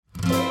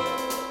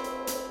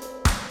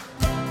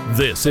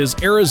This is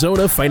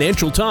Arizona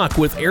Financial Talk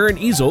with Aaron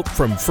Easelt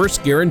from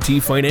First Guarantee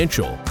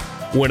Financial.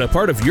 When a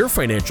part of your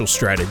financial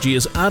strategy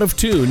is out of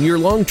tune, your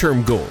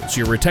long-term goals,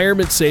 your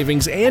retirement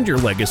savings, and your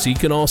legacy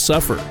can all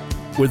suffer.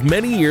 With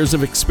many years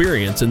of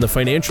experience in the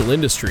financial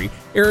industry,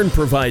 Aaron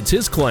provides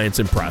his clients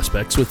and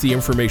prospects with the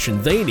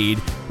information they need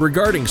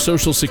regarding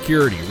Social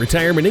Security,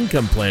 retirement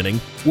income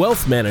planning,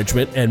 wealth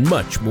management, and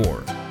much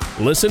more.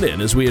 Listen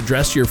in as we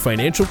address your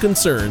financial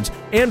concerns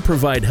and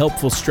provide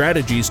helpful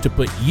strategies to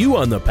put you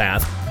on the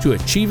path to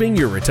achieving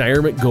your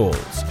retirement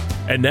goals.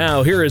 And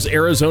now, here is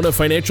Arizona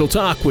Financial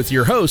Talk with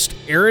your host,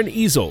 Aaron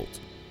Easelt.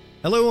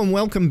 Hello and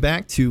welcome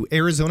back to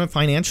Arizona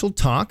Financial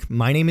Talk.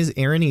 My name is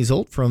Aaron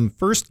Easelt from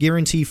First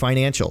Guarantee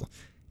Financial.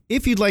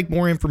 If you'd like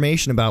more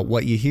information about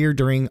what you hear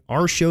during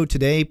our show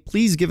today,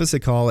 please give us a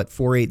call at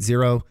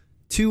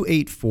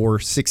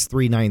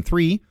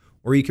 480-284-6393,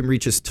 or you can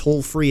reach us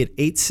toll-free at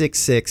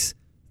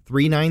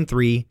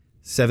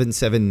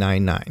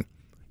 866-393-7799.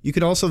 You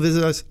can also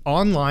visit us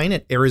online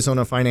at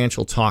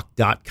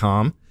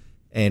arizonafinancialtalk.com.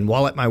 And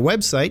while at my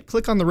website,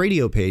 click on the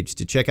radio page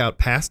to check out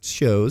past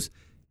shows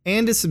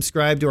and to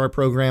subscribe to our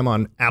program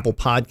on Apple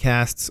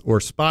Podcasts or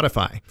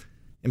Spotify.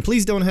 And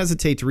please don't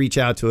hesitate to reach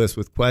out to us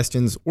with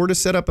questions or to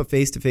set up a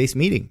face-to-face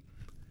meeting.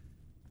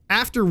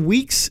 After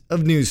weeks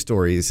of news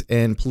stories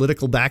and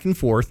political back and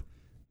forth,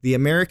 the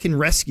American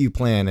Rescue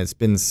Plan has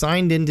been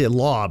signed into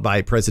law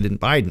by President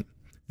Biden.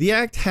 The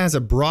act has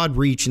a broad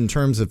reach in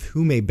terms of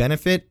who may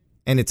benefit,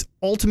 and its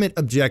ultimate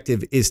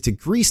objective is to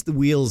grease the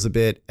wheels a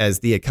bit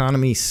as the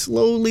economy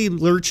slowly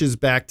lurches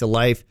back to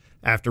life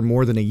after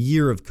more than a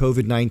year of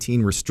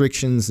COVID-19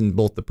 restrictions in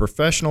both the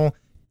professional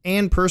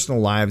and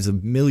personal lives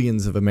of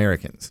millions of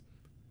Americans.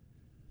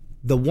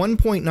 The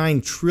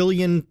 $1.9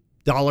 trillion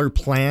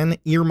plan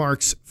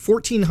earmarks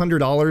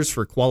 $1,400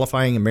 for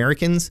qualifying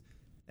Americans,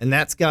 and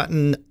that's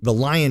gotten the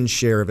lion's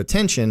share of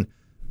attention.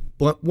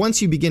 But once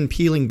you begin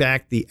peeling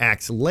back the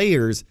act's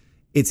layers,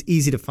 it's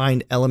easy to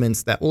find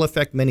elements that will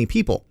affect many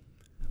people.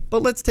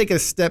 But let's take a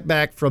step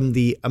back from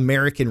the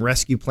American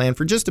Rescue Plan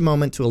for just a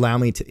moment to allow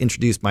me to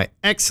introduce my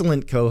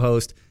excellent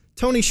co-host,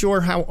 Tony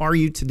Shore. How are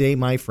you today,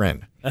 my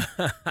friend?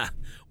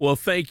 Well,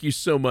 thank you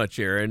so much,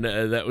 Aaron.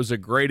 That was a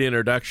great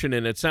introduction,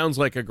 and it sounds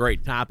like a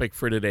great topic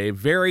for today.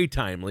 Very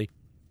timely.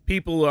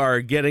 People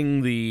are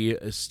getting the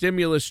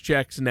stimulus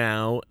checks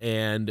now,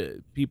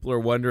 and people are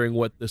wondering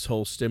what this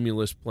whole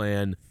stimulus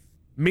plan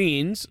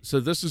means. So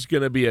this is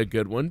going to be a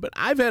good one. But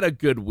I've had a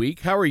good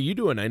week. How are you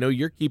doing? I know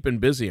you're keeping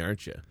busy,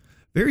 aren't you?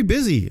 Very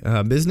busy.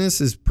 Business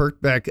is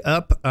perked back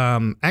up.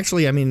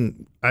 Actually,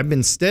 I've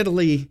been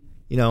steadily,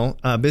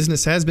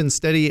 business has been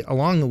steady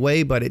along the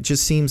way, but it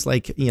just seems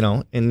like,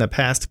 in the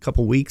past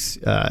couple weeks,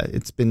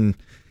 it's been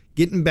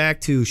getting back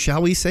to,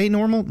 shall we say,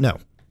 normal? No,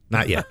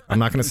 not yet. I'm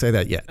not going to say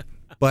that yet.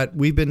 But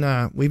we've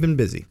been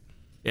busy.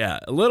 Yeah,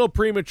 a little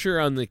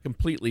premature on the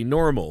completely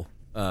normal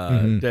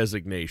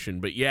designation,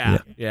 but yeah,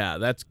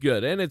 that's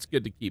good, and it's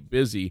good to keep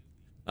busy.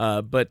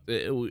 But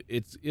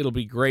it'll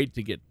be great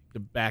to get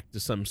back to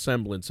some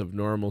semblance of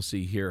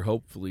normalcy here,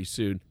 hopefully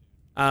soon.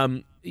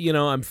 I'm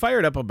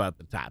fired up about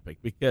the topic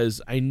because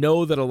I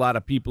know that a lot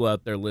of people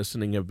out there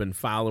listening have been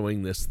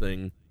following this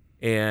thing,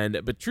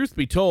 but truth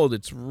be told,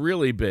 it's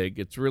really big,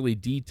 it's really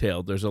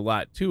detailed. There's a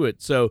lot to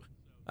it, so.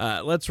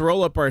 Let's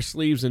roll up our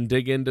sleeves and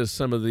dig into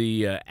some of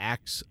the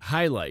Act's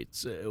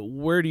highlights.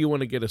 Where do you want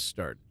to get us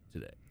started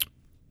today?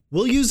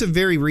 We'll use a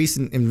very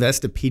recent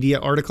Investopedia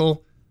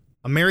article,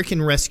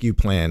 American Rescue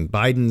Plan,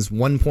 Biden's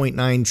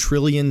 $1.9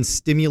 trillion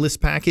stimulus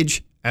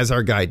package, as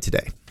our guide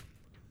today.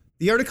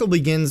 The article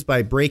begins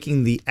by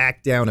breaking the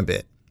act down a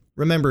bit.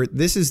 Remember,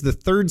 this is the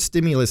third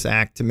stimulus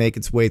act to make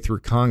its way through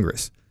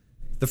Congress.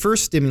 The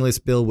first stimulus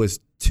bill was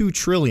 $2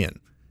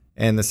 trillion,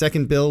 and the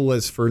second bill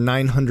was for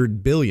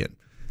 $900 billion.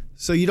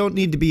 So you don't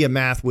need to be a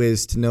math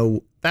whiz to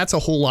know that's a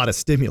whole lot of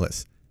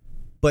stimulus.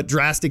 But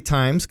drastic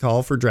times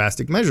call for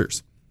drastic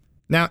measures.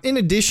 Now, in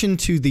addition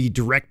to the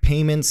direct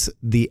payments,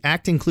 the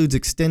act includes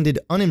extended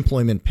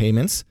unemployment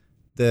payments,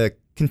 the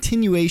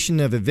continuation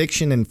of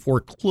eviction and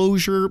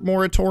foreclosure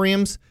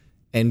moratoriums,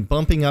 and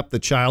bumping up the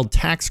child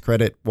tax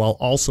credit while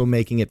also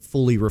making it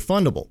fully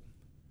refundable.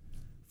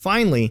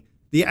 Finally,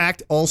 the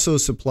act also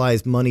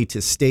supplies money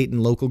to state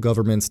and local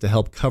governments to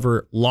help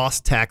cover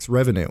lost tax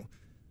revenue,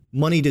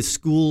 money to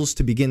schools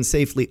to begin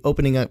safely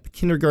opening up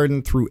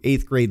kindergarten through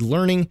 8th grade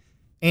learning,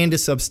 and to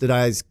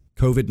subsidize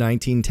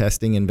COVID-19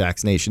 testing and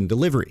vaccination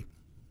delivery.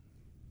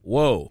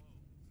 Whoa,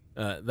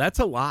 that's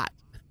a lot.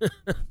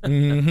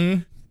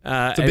 Mm-hmm.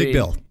 It's a big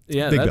bill.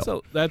 Yeah,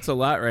 that's a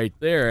lot right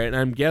there. And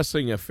I'm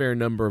guessing a fair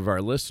number of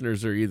our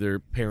listeners are either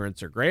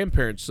parents or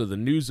grandparents, so the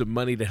news of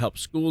money to help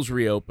schools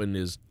reopen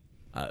is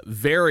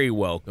very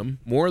welcome,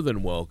 more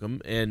than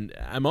welcome. And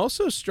I'm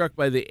also struck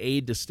by the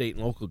aid to state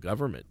and local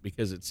government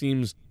because it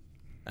seems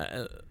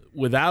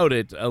without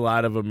it, a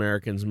lot of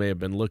Americans may have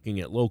been looking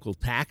at local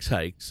tax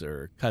hikes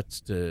or cuts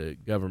to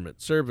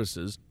government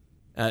services.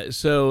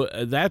 So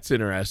that's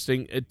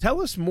interesting.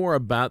 Tell us more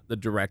about the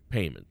direct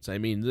payments. I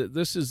mean,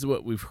 this is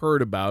what we've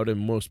heard about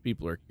and most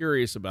people are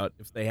curious about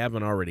if they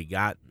haven't already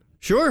gotten.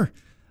 Sure.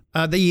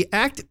 The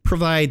act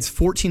provides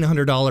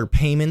 $1,400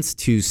 payments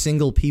to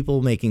single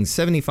people making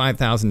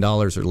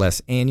 $75,000 or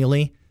less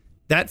annually.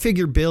 That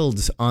figure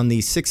builds on the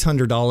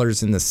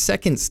 $600 in the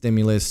second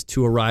stimulus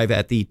to arrive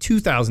at the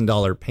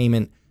 $2,000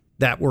 payment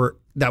that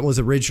was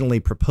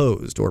originally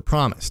proposed or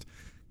promised.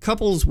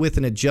 Couples with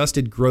an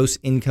adjusted gross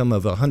income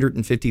of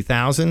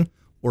 $150,000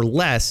 or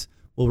less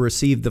will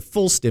receive the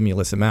full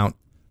stimulus amount.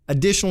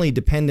 Additionally,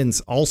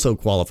 dependents also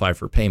qualify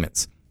for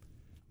payments.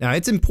 Now,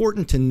 it's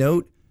important to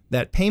note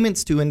that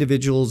payments to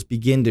individuals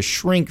begin to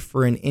shrink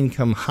for an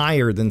income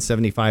higher than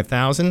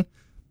 $75,000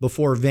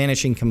 before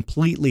vanishing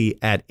completely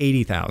at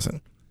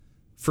 $80,000.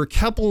 For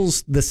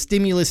couples, the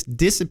stimulus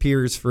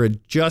disappears for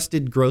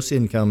adjusted gross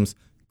incomes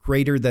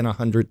greater than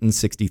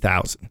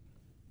 $160,000.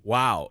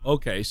 Wow.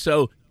 Okay.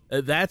 So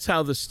that's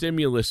how the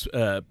stimulus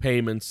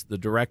payments, the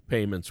direct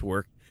payments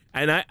work.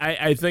 And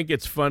I think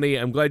it's funny.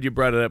 I'm glad you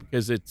brought it up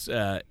because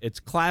it's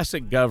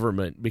classic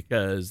government,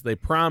 because they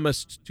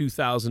promised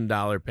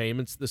 $2,000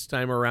 payments this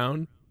time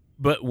around,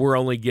 but we're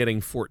only getting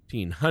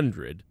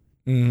 $1,400.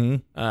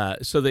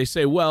 Mm-hmm. So they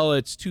say, well,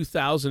 it's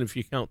 $2,000 if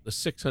you count the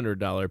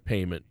 $600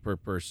 payment per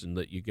person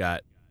that you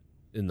got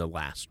in the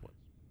last one.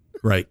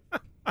 Right.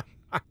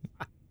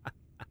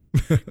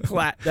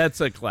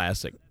 That's a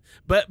classic.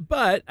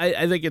 But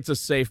I think it's a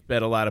safe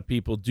bet. A lot of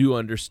people do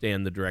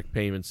understand the direct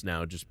payments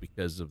now just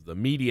because of the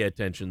media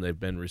attention they've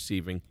been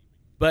receiving.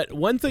 But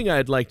one thing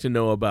I'd like to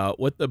know about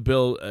what the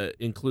bill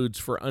includes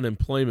for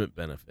unemployment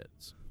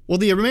benefits. Well,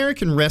 the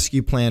American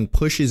Rescue Plan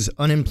pushes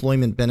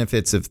unemployment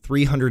benefits of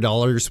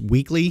 $300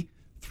 weekly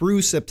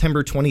through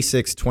September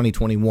 26,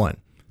 2021.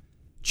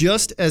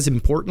 Just as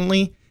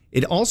importantly,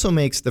 it also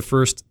makes the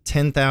first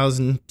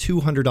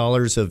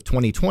 $10,200 of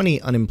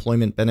 2020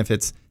 unemployment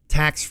benefits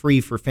tax-free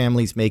for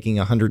families making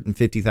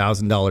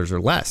 $150,000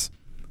 or less.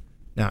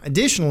 Now,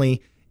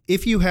 additionally,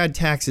 if you had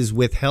taxes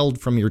withheld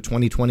from your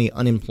 2020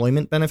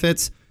 unemployment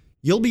benefits,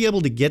 you'll be able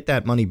to get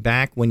that money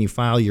back when you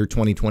file your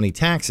 2020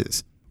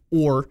 taxes.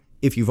 Or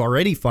if you've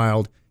already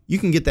filed, you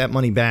can get that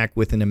money back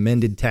with an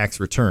amended tax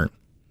return.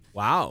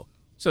 Wow.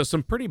 So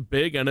some pretty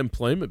big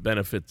unemployment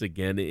benefits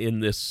again in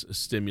this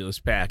stimulus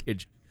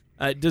package.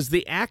 Does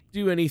the act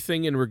do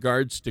anything in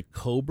regards to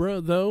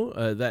COBRA,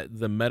 though? That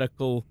the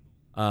medical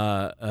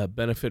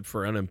benefit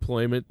for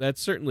unemployment?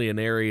 That's certainly an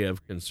area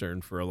of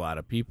concern for a lot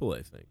of people,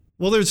 I think.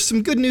 Well, there's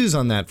some good news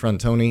on that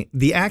front, Tony.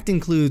 The act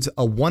includes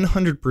a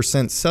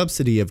 100%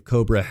 subsidy of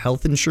COBRA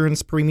health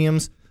insurance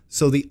premiums,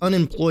 so the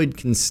unemployed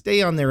can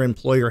stay on their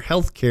employer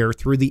health care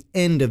through the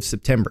end of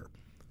September.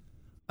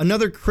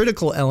 Another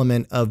critical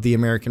element of the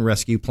American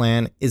Rescue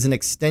Plan is an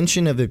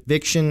extension of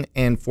eviction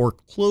and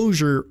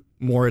foreclosure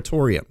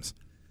moratoriums.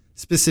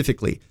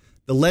 Specifically,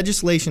 the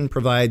legislation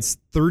provides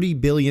 $30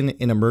 billion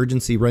in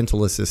emergency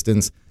rental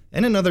assistance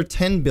and another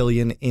 $10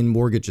 billion in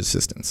mortgage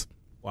assistance.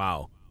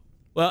 Wow.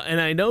 Well, and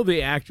I know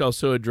the act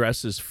also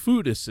addresses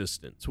food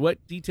assistance.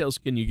 What details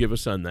can you give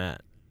us on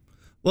that?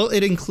 Well,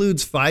 it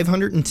includes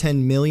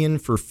 $510 million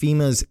for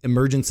FEMA's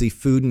Emergency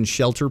Food and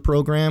Shelter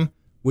Program,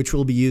 which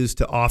will be used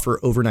to offer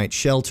overnight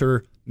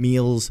shelter,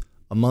 meals,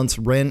 a month's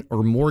rent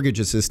or mortgage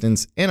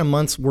assistance, and a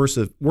month's worth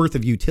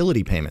of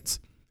utility payments.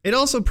 It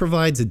also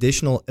provides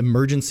additional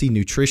emergency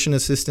nutrition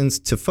assistance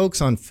to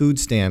folks on food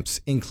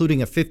stamps,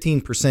 including a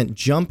 15%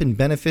 jump in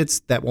benefits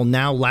that will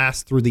now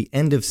last through the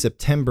end of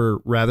September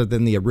rather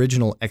than the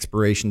original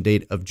expiration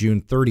date of June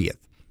 30th.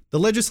 The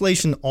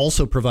legislation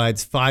also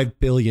provides $5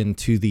 billion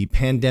to the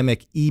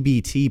Pandemic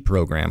EBT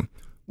program,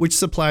 which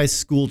supplies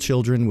school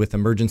children with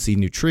emergency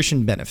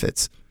nutrition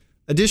benefits.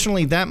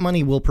 Additionally, that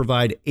money will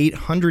provide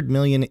 $800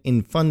 million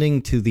in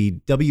funding to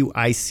the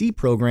WIC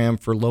program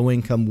for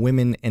low-income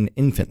women and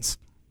infants.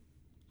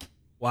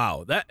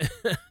 Wow,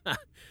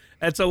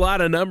 that's a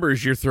lot of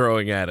numbers you're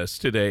throwing at us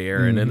today,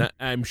 Aaron, Mm-hmm. and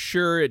I'm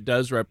sure it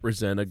does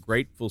represent a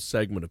grateful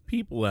segment of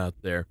people out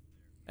there,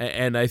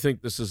 and I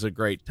think this is a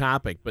great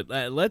topic, but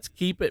let's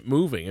keep it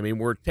moving. I mean,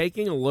 we're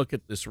taking a look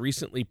at this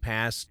recently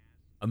passed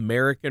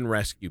American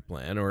Rescue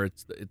Plan, or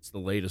it's the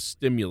latest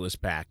stimulus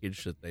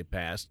package that they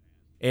passed,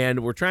 and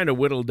we're trying to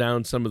whittle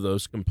down some of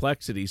those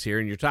complexities here,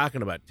 and you're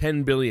talking about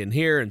 $10 billion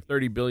here and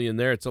 $30 billion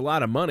there. It's a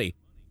lot of money.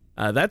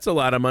 That's a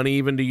lot of money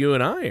even to you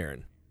and I,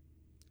 Aaron.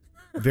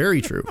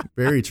 Very true.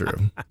 Very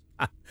true.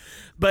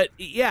 But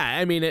yeah,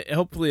 I mean,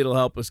 hopefully it'll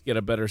help us get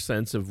a better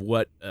sense of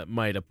what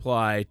might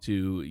apply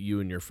to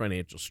you and your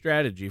financial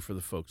strategy for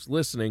the folks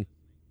listening.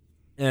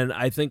 And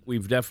I think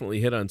we've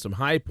definitely hit on some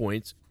high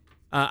points.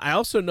 I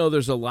also know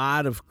there's a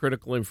lot of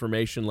critical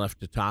information left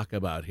to talk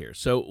about here.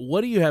 So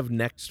what do you have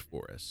next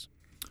for us?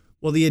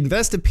 Well, the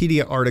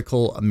Investopedia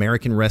article,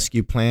 American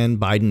Rescue Plan,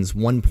 Biden's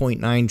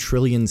 $1.9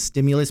 trillion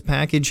stimulus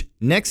package,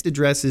 next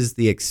addresses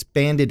the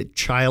expanded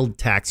child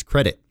tax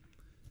credit.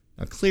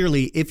 Now,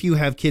 clearly, if you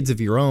have kids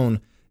of your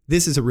own,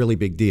 this is a really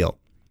big deal.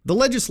 The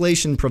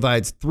legislation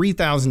provides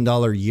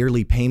 $3,000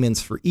 yearly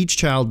payments for each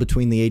child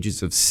between the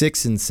ages of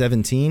 6 and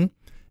 17,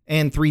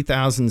 and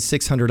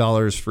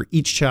 $3,600 for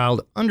each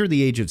child under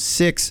the age of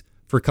 6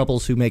 for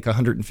couples who make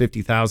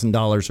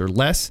 $150,000 or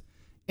less,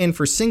 and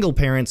for single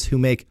parents who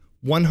make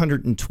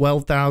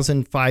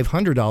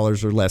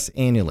 $112,500 or less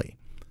annually.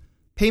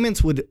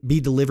 Payments would be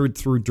delivered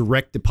through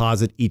direct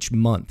deposit each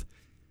month.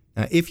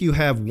 If you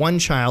have one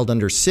child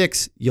under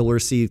 6, you'll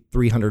receive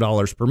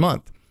 $300 per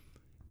month.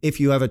 If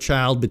you have a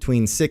child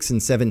between 6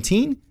 and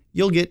 17,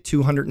 you'll get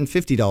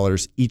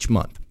 $250 each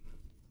month.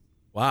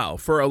 Wow.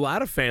 For a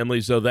lot of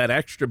families, though, that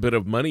extra bit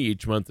of money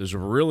each month is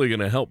really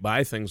going to help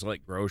buy things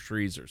like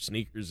groceries or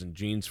sneakers and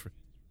jeans, for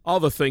all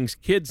the things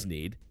kids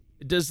need.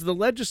 Does the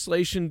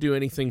legislation do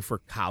anything for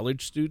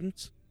college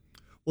students?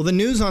 Well, the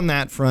news on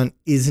that front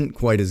isn't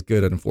quite as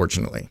good,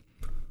 unfortunately.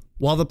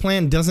 While the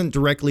plan doesn't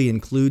directly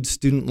include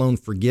student loan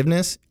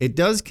forgiveness, it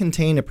does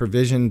contain a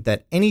provision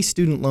that any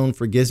student loan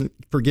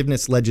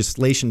forgiveness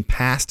legislation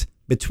passed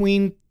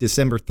between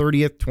December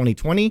 30th,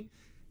 2020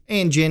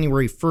 and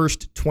January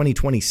 1st,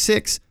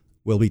 2026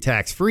 will be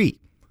tax-free.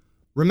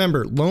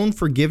 Remember, loan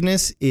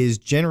forgiveness is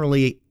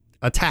generally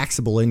a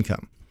taxable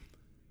income.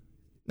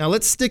 Now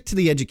let's stick to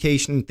the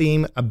education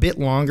theme a bit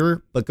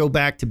longer, but go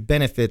back to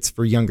benefits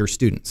for younger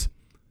students.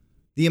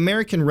 The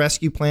American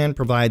Rescue Plan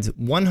provides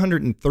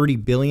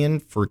 $130 billion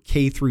for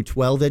K through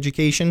 12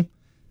 education.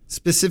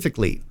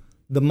 Specifically,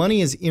 the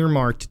money is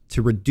earmarked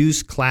to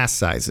reduce class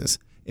sizes,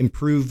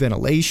 improve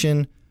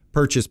ventilation,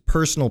 purchase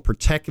personal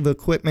protective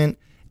equipment,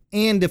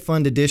 and to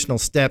fund additional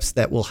steps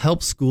that will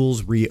help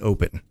schools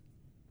reopen.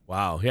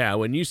 Wow. Yeah.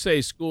 When you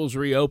say schools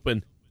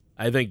reopen,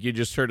 I think you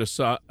just heard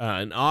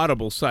an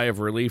audible sigh of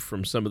relief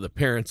from some of the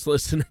parents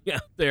listening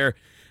out there.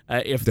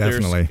 If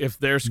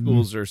their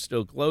schools are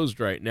still closed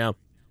right now.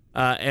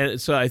 And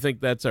so I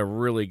think that's a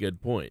really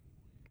good point.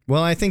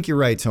 Well, I think you're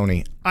right,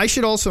 Tony. I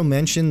should also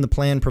mention the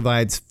plan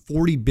provides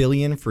 $40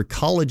 billion for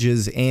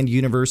colleges and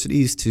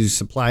universities to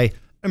supply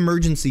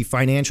emergency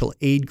financial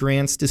aid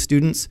grants to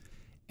students.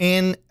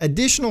 An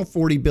additional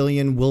 $40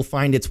 billion will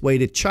find its way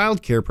to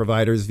child care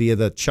providers via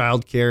the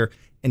Child Care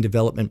and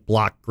Development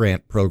Block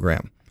Grant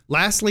Program.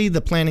 Lastly,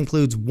 the plan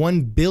includes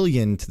 $1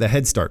 billion to the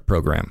Head Start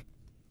program.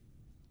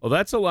 Well,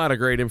 that's a lot of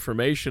great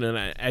information,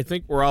 and I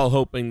think we're all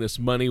hoping this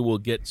money will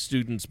get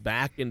students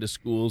back into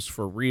schools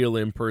for real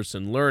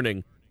in-person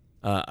learning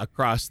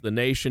across the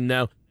nation.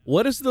 Now,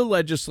 what does the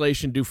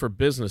legislation do for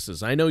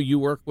businesses? I know you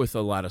work with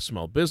a lot of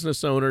small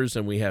business owners,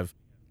 and we have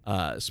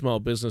small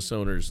business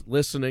owners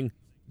listening.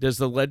 Does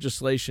the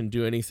legislation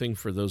do anything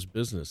for those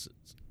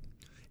businesses?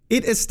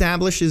 It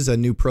establishes a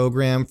new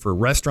program for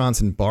restaurants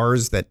and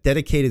bars that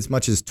dedicate as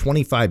much as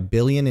 $25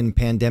 billion in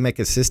pandemic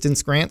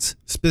assistance grants.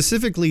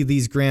 Specifically,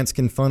 these grants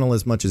can funnel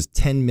as much as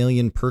 $10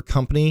 million per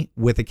company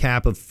with a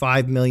cap of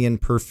 $5 million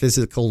per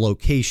physical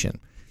location,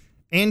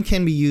 and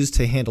can be used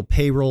to handle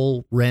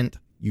payroll, rent,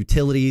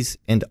 utilities,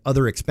 and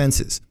other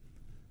expenses.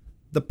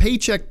 The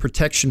Paycheck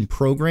Protection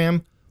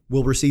Program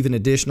will receive an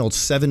additional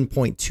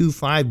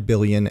 $7.25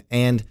 billion,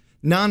 and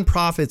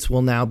nonprofits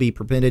will now be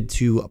permitted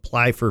to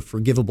apply for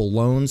forgivable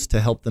loans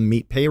to help them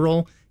meet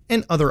payroll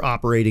and other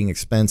operating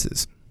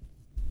expenses.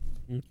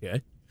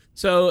 Okay.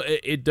 So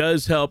it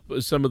does help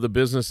some of the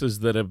businesses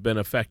that have been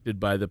affected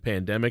by the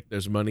pandemic.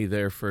 There's money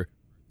there for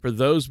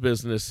those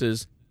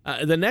businesses.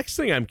 The next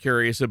thing I'm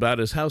curious about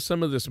is how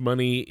some of this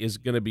money is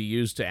going to be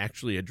used to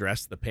actually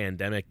address the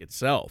pandemic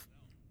itself.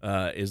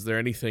 Is there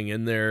anything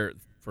in there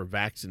for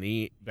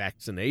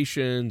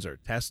vaccinations or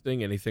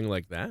testing, anything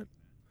like that?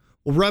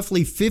 Well,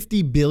 roughly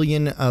 $50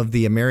 billion of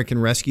the American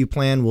Rescue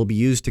Plan will be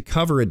used to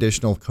cover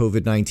additional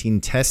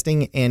COVID-19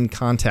 testing and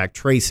contact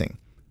tracing.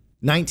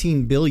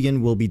 $19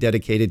 billion will be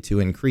dedicated to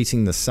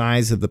increasing the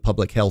size of the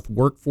public health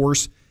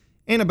workforce,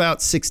 and about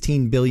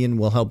 $16 billion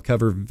will help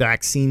cover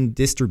vaccine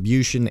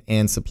distribution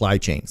and supply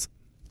chains.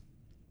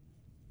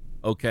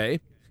 Okay.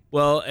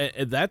 Well,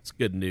 that's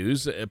good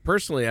news.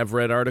 Personally, I've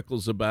read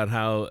articles about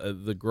how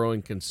the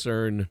growing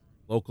concern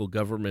local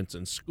governments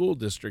and school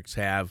districts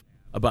have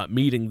about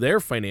meeting their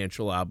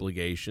financial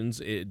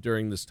obligations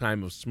during this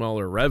time of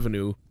smaller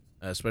revenue,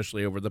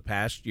 especially over the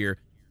past year.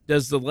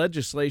 Does the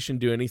legislation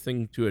do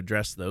anything to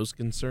address those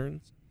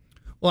concerns?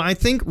 Well, I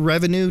think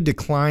revenue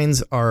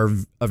declines are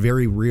a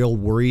very real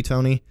worry,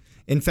 Tony.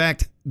 In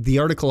fact, the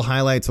article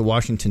highlights a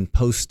Washington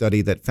Post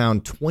study that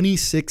found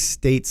 26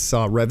 states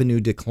saw revenue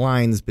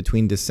declines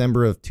between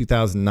December of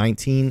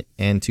 2019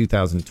 and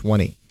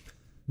 2020.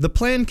 The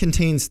plan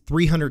contains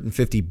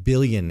 $350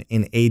 billion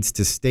in aids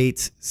to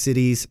states,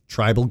 cities,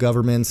 tribal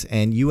governments,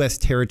 and U.S.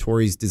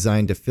 territories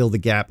designed to fill the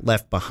gap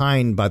left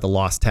behind by the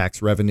lost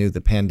tax revenue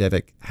the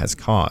pandemic has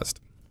caused.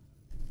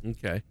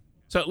 Okay.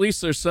 So at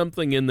least there's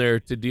something in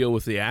there to deal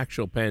with the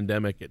actual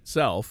pandemic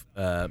itself.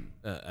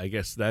 I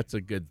guess that's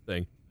a good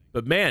thing.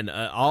 But man,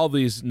 all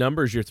these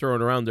numbers you're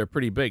throwing around, they're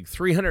pretty big.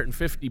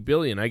 $350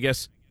 billion. I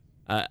guess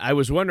I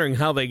was wondering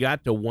how they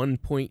got to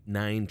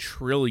 $1.9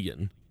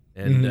 trillion.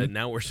 And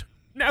now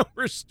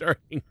we're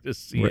starting to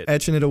see We're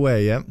etching it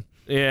away, yep.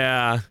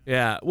 Yeah.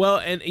 Well,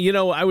 and,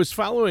 I was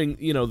following,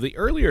 the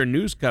earlier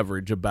news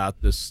coverage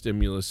about this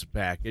stimulus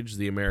package,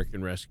 the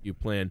American Rescue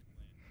Plan,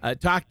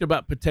 talked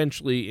about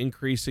potentially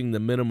increasing the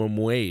minimum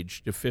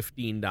wage to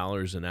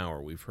 $15 an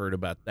hour. We've heard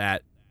about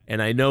that,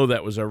 and I know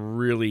that was a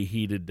really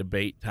heated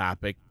debate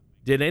topic.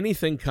 Did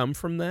anything come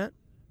from that?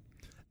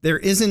 There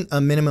isn't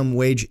a minimum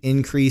wage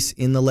increase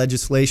in the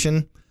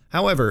legislation.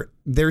 However,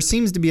 there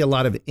seems to be a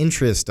lot of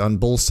interest on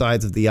both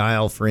sides of the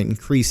aisle for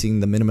increasing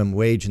the minimum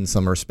wage in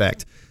some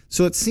respect.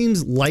 So it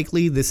seems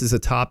likely this is a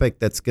topic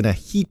that's going to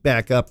heat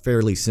back up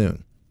fairly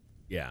soon.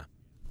 Yeah.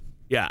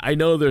 Yeah, I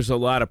know there's a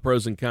lot of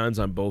pros and cons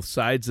on both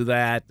sides of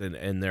that,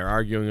 and they're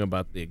arguing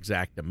about the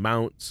exact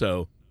amount.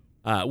 So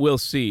we'll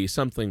see.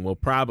 Something will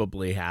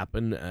probably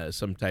happen,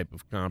 some type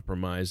of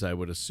compromise, I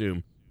would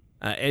assume.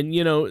 And,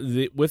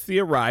 with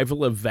the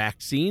arrival of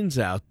vaccines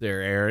out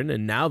there, Aaron,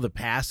 and now the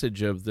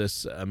passage of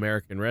this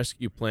American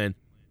Rescue Plan,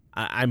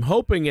 I'm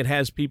hoping it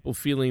has people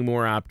feeling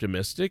more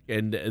optimistic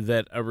and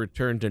that a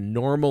return to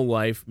normal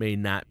life may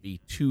not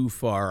be too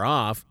far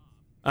off.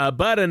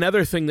 But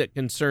another thing that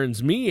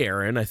concerns me,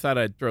 Aaron, I thought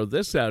I'd throw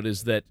this out,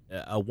 is that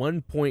a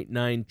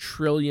 $1.9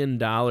 trillion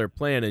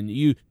plan, and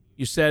you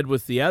said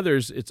with the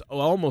others, it's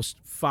almost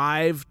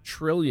 $5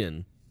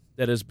 trillion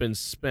that has been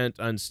spent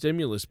on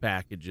stimulus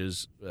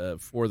packages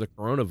for the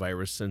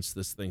coronavirus since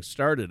this thing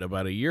started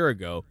about a year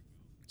ago.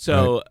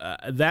 So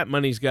that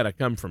money's got to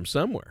come from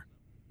somewhere.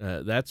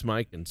 That's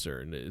my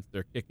concern. If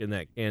they're kicking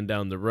that can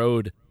down the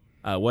road,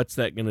 what's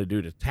that going to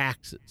do to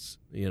taxes?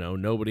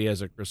 Nobody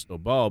has a crystal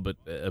ball, but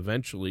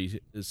eventually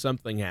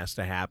something has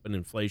to happen.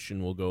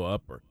 Inflation will go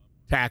up or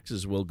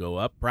taxes will go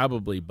up,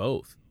 probably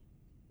both.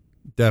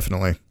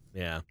 Definitely.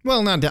 Yeah.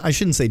 Well, I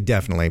shouldn't say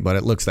definitely, but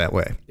it looks that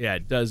way. Yeah,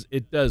 it does.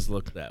 It does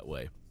look that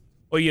way.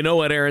 Well, you know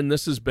what, Aaron?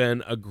 This has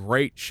been a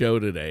great show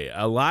today.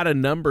 A lot of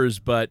numbers,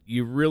 but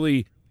you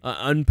really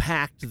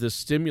unpacked the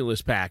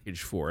stimulus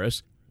package for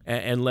us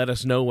and let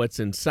us know what's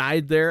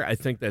inside there. I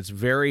think that's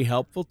very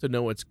helpful to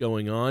know what's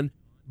going on.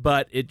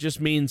 But it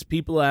just means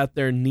people out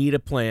there need a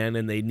plan,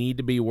 and they need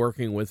to be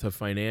working with a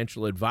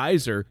financial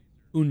advisor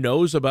who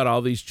knows about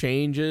all these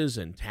changes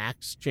and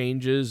tax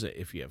changes.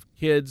 If you have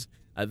kids,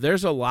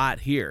 there's a lot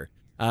here,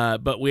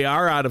 but we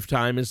are out of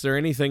time. Is there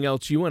anything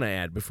else you want to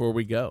add before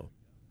we go?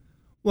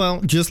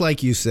 Well, just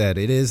like you said,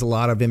 it is a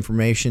lot of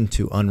information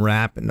to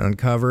unwrap and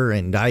uncover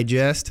and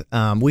digest.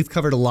 We've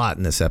covered a lot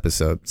in this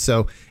episode.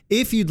 So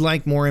if you'd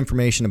like more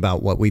information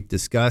about what we've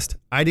discussed,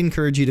 I'd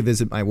encourage you to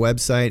visit my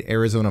website,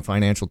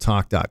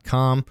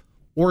 ArizonaFinancialTalk.com,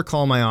 or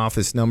call my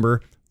office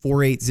number,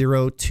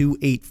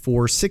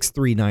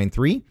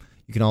 480-284-6393.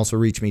 You can also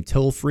reach me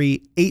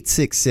toll-free,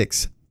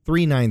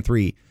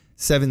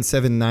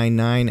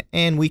 866-393-7799,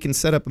 and we can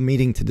set up a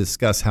meeting to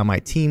discuss how my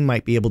team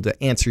might be able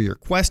to answer your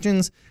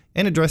questions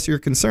and address your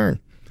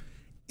concern.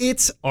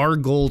 It's our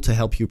goal to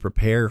help you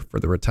prepare for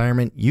the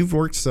retirement you've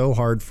worked so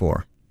hard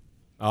for.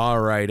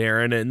 All right,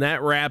 Aaron, and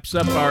that wraps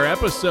up our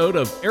episode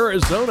of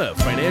Arizona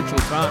Financial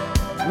Talk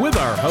with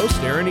our host,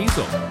 Aaron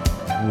Easel.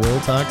 We'll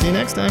talk to you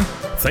next time.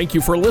 Thank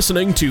you for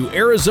listening to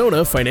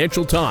Arizona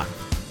Financial Talk.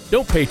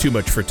 Don't pay too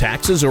much for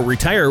taxes or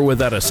retire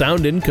without a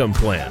sound income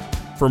plan.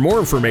 For more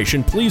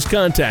information, please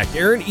contact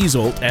Aaron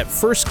Easel at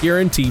First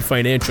Guarantee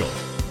Financial.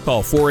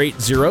 Call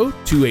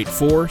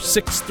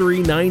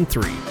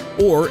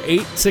 480-284-6393 or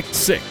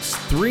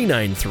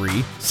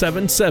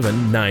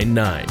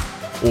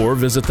 866-393-7799. Or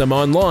visit them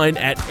online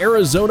at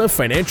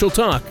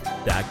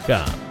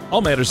ArizonaFinancialTalk.com. All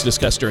matters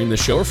discussed during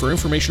this show are for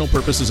informational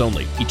purposes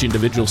only. Each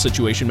individual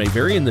situation may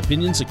vary, and the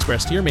opinions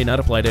expressed here may not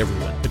apply to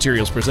everyone.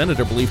 Materials presented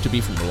are believed to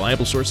be from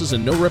reliable sources,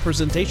 and no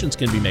representations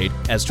can be made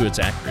as to its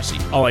accuracy.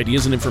 All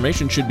ideas and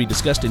information should be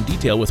discussed in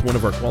detail with one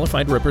of our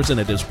qualified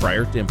representatives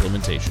prior to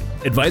implementation.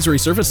 Advisory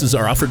services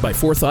are offered by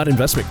Forethought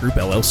Investment Group,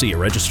 LLC, a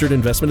registered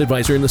investment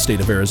advisor in the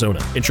state of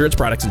Arizona. Insurance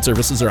products and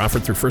services are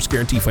offered through First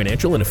Guarantee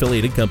Financial, an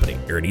affiliated company.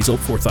 Aaron Easel,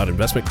 Forethought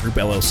Investment Group,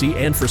 LLC,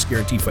 and First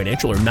Guarantee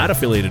Financial are not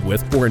affiliated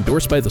with or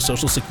endorsed by the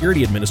Social Security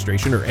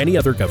Administration or any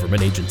other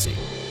government agency.